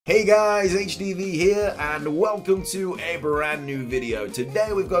Hey guys, HDvee here, and welcome to a brand new video.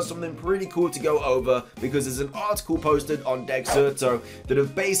 Today we've got something pretty cool to go over because there's an article posted on Dexerto that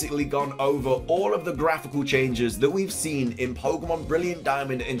have basically gone over all of the graphical changes that we've seen in Pokemon Brilliant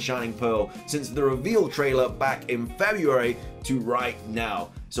Diamond and Shining Pearl since the reveal trailer back in February to right now.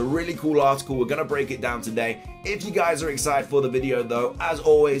 It's a really cool article. We're gonna break it down today. If you guys are excited for the video though, as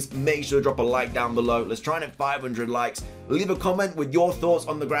always, make sure to drop a like down below. Let's try and hit 500 likes. Leave a comment with your thoughts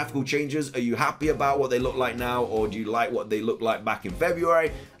on the graphical changes. Are you happy about what they look like now, or do you like what they looked like back in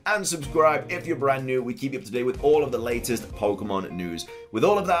February? And subscribe if you're brand new. We keep you up to date with all of the latest Pokemon news. With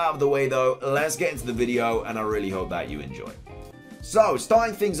all of that out of the way though, let's get into the video, and I really hope that you enjoy. So,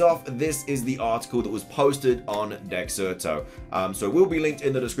 starting things off, this is the article that was posted on Dexerto. So it will be linked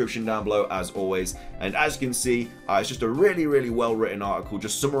in the description down below as always. And as you can see, it's just a really well written article.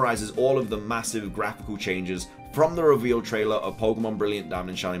 Just summarizes all of the massive graphical changes from the reveal trailer of Pokemon Brilliant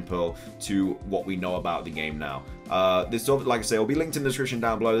Diamond and Shining Pearl to what we know about the game now. This, like I say, will be linked in the description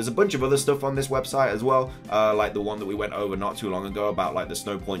down below. There's a bunch of other stuff on this website as well, like the one that we went over not too long ago about like the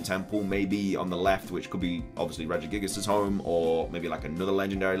Snow Point Temple, maybe on the left, which could be obviously Regigigas' home, or maybe like another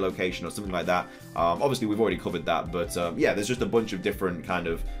legendary location or something like that. Obviously, we've already covered that, but yeah, there's just a bunch of different kind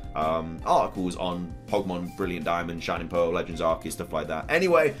of articles on Pokemon Brilliant Diamond, Shining Pearl, Legends Arceus, stuff like that.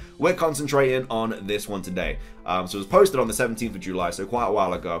 Anyway, we're concentrating on this one today. So it was posted on the 17th of July, so quite a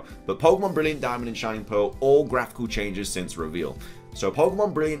while ago. But Pokemon Brilliant Diamond and Shining Pearl, all graphical changes since reveal. So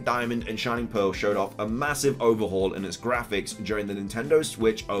Pokemon Brilliant Diamond and Shining Pearl showed off a massive overhaul in its graphics during the Nintendo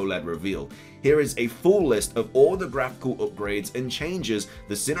Switch OLED reveal. Here is a full list of all the graphical upgrades and changes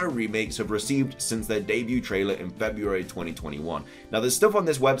the Sinnoh remakes have received since their debut trailer in February 2021. Now there's stuff on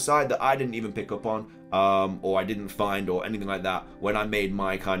this website that I didn't even pick up on, or I didn't find or anything like that when I made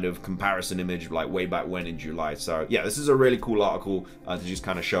my kind of comparison image like way back when in July. So yeah, this is a really cool article to just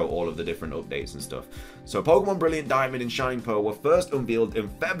kind of show all of the different updates and stuff. So Pokemon Brilliant Diamond and Shining Pearl were first unveiled in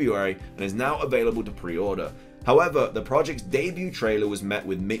February and is now available to pre-order. However, the project's debut trailer was met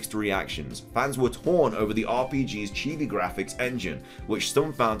with mixed reactions. Fans were torn over the RPG's chibi graphics engine, which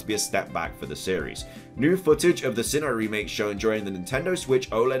some found to be a step back for the series. New footage of the Sinnoh remake shown during the Nintendo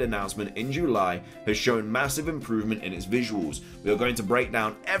Switch OLED announcement in July has shown massive improvement in its visuals. We are going to break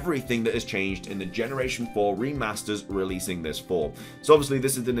down everything that has changed in the Generation 4 remasters releasing this fall. So obviously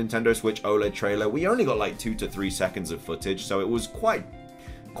this is the Nintendo Switch OLED trailer. We only got like 2 to 3 seconds of footage, so it was quite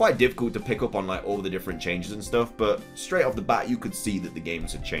difficult to pick up on like all the different changes and stuff, but straight off the bat you could see that the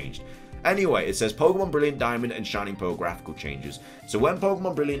games had changed. Anyway, it says Pokemon Brilliant Diamond and Shining Pearl graphical changes. So when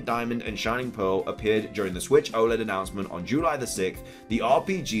Pokemon Brilliant Diamond and Shining Pearl appeared during the Switch OLED announcement on July the 6th, the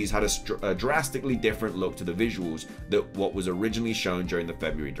RPGs had a drastically different look to the visuals than what was originally shown during the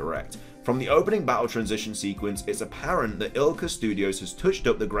February Direct. From the opening battle transition sequence, it's apparent that Ilka Studios has touched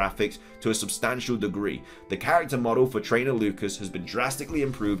up the graphics to a substantial degree. The character model for Trainer Lucas has been drastically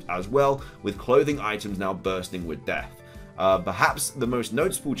improved as well, with clothing items now bursting with death. Perhaps the most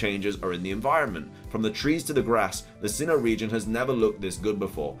noticeable changes are in the environment. From the trees to the grass, the Sinnoh region has never looked this good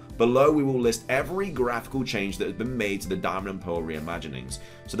before. Below we will list every graphical change that has been made to the Diamond and Pearl reimaginings.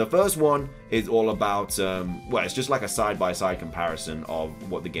 So the first one is all about, well, it's just like a side-by-side comparison of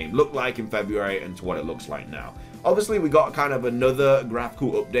what the game looked like in February and to what it looks like now. Obviously, we got kind of another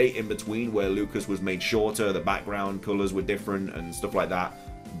graphical update in between where Lucas was made shorter, the background colors were different and stuff like that.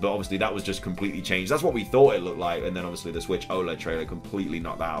 But obviously that was just completely changed. That's what we thought it looked like, and then obviously the Switch OLED trailer completely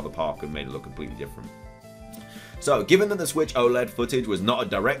knocked that out of the park and made it look completely different. So, given that the Switch OLED footage was not a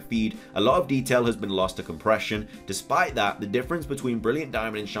direct feed, a lot of detail has been lost to compression. Despite that, the difference between Brilliant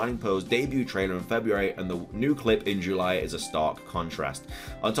Diamond and Shining Pearl's debut trailer in February and the new clip in July is a stark contrast.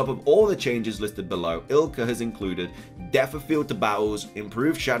 On top of all the changes listed below, Ilka has included depth of field to battles,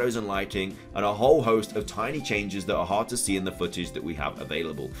 improved shadows and lighting, and a whole host of tiny changes that are hard to see in the footage that we have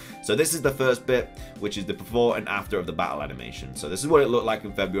available. So this is the first bit, which is the before and after of the battle animation. So this is what it looked like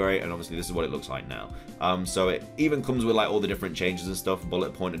in February, and obviously this is what it looks like now. So it even comes with like all the different changes and stuff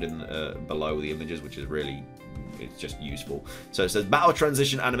bullet pointed in below the images, which is really, it's just useful. So it says battle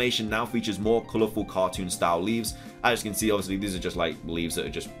transition animation now features more colorful cartoon style leaves. As you can see, obviously these are just like leaves that are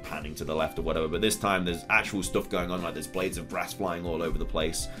just panning to the left or whatever, but this time there's actual stuff going on, like there's blades of grass flying all over the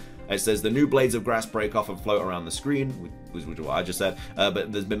place. It says the new blades of grass break off and float around the screen, which is what I just said,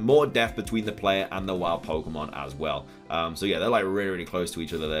 but there's been more depth between the player and the wild Pokemon as well. So yeah, they're like really close to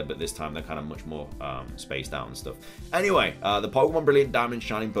each other there, but this time they're kind of much more spaced out and stuff. Anyway, the Pokemon Brilliant Diamond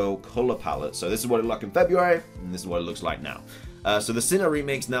Shining Pearl color palette. So this is what it looked like in February, and this is what it looks like now. So the Sinnoh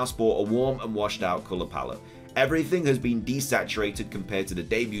remakes now sport a warm and washed out color palette. Everything has been desaturated compared to the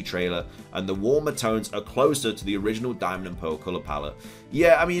debut trailer, and the warmer tones are closer to the original Diamond and Pearl color palette.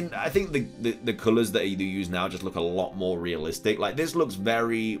 Yeah, I mean, I think the colors that you use now just look a lot more realistic. Like, this looks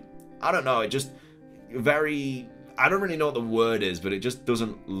very, I don't know, it just very, I don't really know what the word is, but it just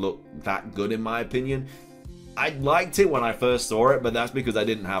doesn't look that good in my opinion. I liked it when I first saw it, but that's because I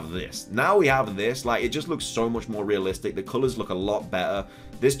didn't have this. Now we have this, like, it just looks so much more realistic. The colors look a lot better.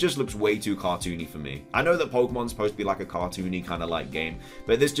 This just looks way too cartoony for me. I know that Pokemon's supposed to be like a cartoony kind of like game,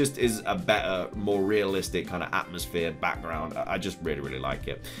 but this just is a better, more realistic kind of atmosphere, background. I just really like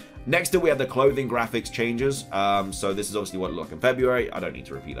it. Next up, we have the clothing graphics changes. So this is obviously what it looked like in February. I don't need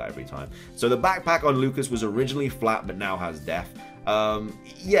to repeat that every time. So the backpack on Lucas was originally flat, but now has depth.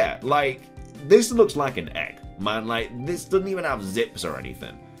 Yeah, like, this looks like an egg, man. Like, this doesn't even have zips or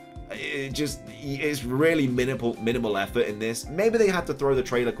anything. It's really minimal effort in this. Maybe they had to throw the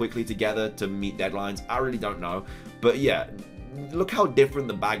trailer quickly together to meet deadlines. I really don't know. But yeah, look how different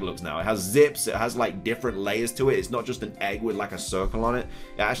the bag looks now. It has zips, it has like different layers to it. It's not just an egg with like a circle on it.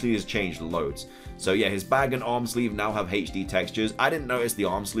 It actually has changed loads. So yeah, his bag and arm sleeve now have HD textures. I didn't notice the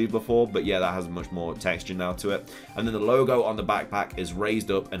arm sleeve before, but yeah, that has much more texture now to it. And then the logo on the backpack is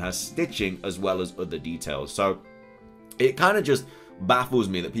raised up and has stitching as well as other details. So it kind of just baffles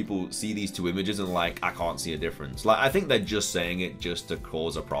me that people see these two images and like, I can't see a difference. Like, I think they're just saying it just to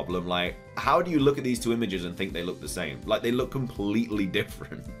cause a problem. Like, how do you look at these two images and think they look the same? Like, they look completely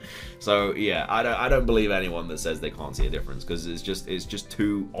different. So yeah, I don't believe anyone that says they can't see a difference, because it's just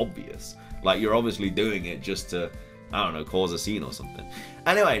too obvious. Like, you're obviously doing it just to, I don't know, cause a scene or something.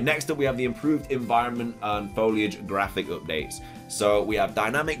 Anyway, next up we have the improved environment and foliage graphic updates. So we have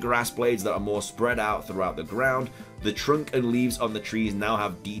dynamic grass blades that are more spread out throughout the ground. The trunk and leaves on the trees now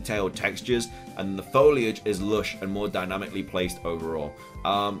have detailed textures, and the foliage is lush and more dynamically placed overall.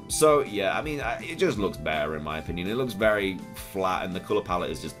 So yeah, I mean, it just looks better in my opinion. It looks very flat and the color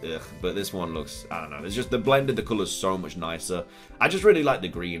palette is just ugh, but this one looks, I don't know, it's just, the blended the colors so much nicer. I just really like the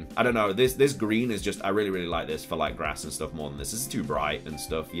green. I don't know, this green is just, I really like this for like grass and stuff more than this. This is too bright and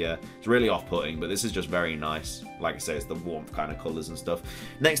stuff, yeah. It's really off-putting, but this is just very nice. Like I say, it's the warmth kind of colors and stuff.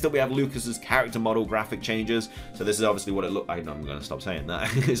 Next up we have Lucas's character model graphic changes. So this is obviously what it looked like. I'm gonna stop saying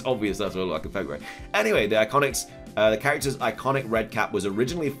that. It's obvious that's what it looked like in February. Anyway, the character's iconic red cap was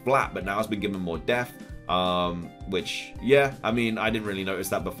originally flat, but now has been given more depth. Which, yeah, I mean, I didn't really notice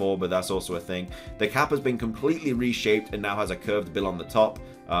that before, but that's also a thing. The cap has been completely reshaped and now has a curved bill on the top.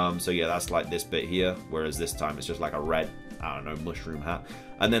 So yeah, that's like this bit here, whereas this time it's just like a red, I don't know, mushroom hat.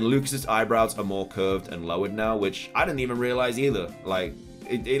 And then Lucas's eyebrows are more curved and lowered now, which I didn't even realize either. Like,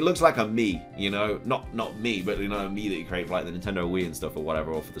 it looks like a me, you know, not me, but you know, a me that you create for like the Nintendo Wii and stuff or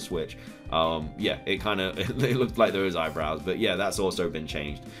whatever, or for the Switch. Yeah, it kind of, it looked like those eyebrows, but yeah, that's also been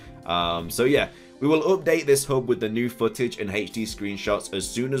changed. So yeah, we will update this hub with the new footage and HD screenshots as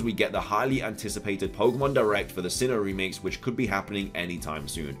soon as we get the highly anticipated Pokemon Direct for the Sinnoh remakes, which could be happening anytime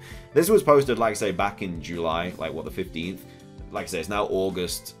soon. This was posted, like I say, back in July, like what, the 15th? Like I say, it's now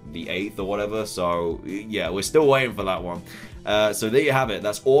August the 8th or whatever, so yeah, we're still waiting for that one. So there you have it.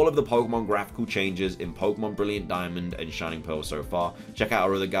 That's all of the Pokemon graphical changes in Pokemon Brilliant Diamond and Shining Pearl so far. Check out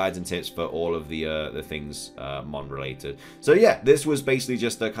our other guides and tips for all of the things Mon related. So yeah, this was basically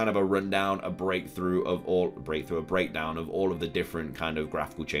just a kind of a rundown, a breakdown of all of the different kind of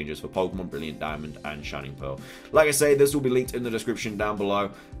graphical changes for Pokemon Brilliant Diamond and Shining Pearl. Like I say, this will be linked in the description down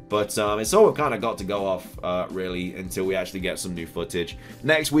below. But it's all kind of got to go off, really, until we actually get some new footage.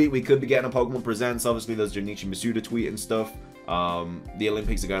 Next week, we could be getting a Pokemon Presents. Obviously, there's Junichi Masuda tweet and stuff. The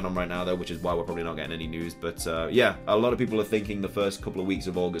Olympics are going on right now, though, which is why we're probably not getting any news. But yeah, a lot of people are thinking the first couple of weeks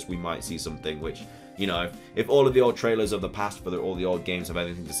of August we might see something, which, you know, if all of the old trailers of the past for all the old games have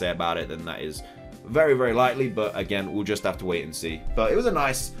anything to say about it, then that is very likely. But again, we'll just have to wait and see. But it was a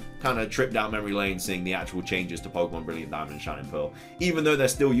nice kind of trip down memory lane seeing the actual changes to Pokemon Brilliant Diamond and Shining Pearl, even though they're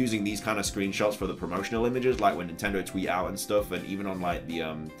still using these kind of screenshots for the promotional images, like when Nintendo tweet out and stuff, and even on like the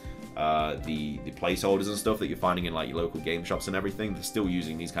placeholders and stuff that you're finding in like your local game shops and everything. They're still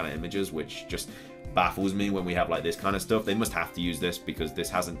using these kind of images, which just baffles me when we have like this kind of stuff. They must have to use this because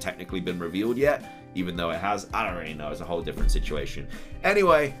this hasn't technically been revealed yet, even though it has. I don't really know. It's a whole different situation.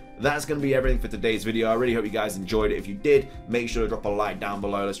 Anyway, that's going to be everything for today's video. I really hope you guys enjoyed it. If you did, make sure to drop a like down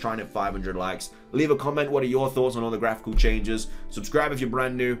below. Let's try and hit 500 likes. Leave a comment. What are your thoughts on all the graphical changes? Subscribe if you're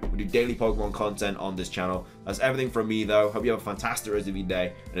brand new. We do daily Pokemon content on this channel. That's everything from me, though. Hope you have a fantastic rest of your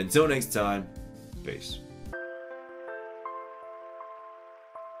day. And until next time, peace.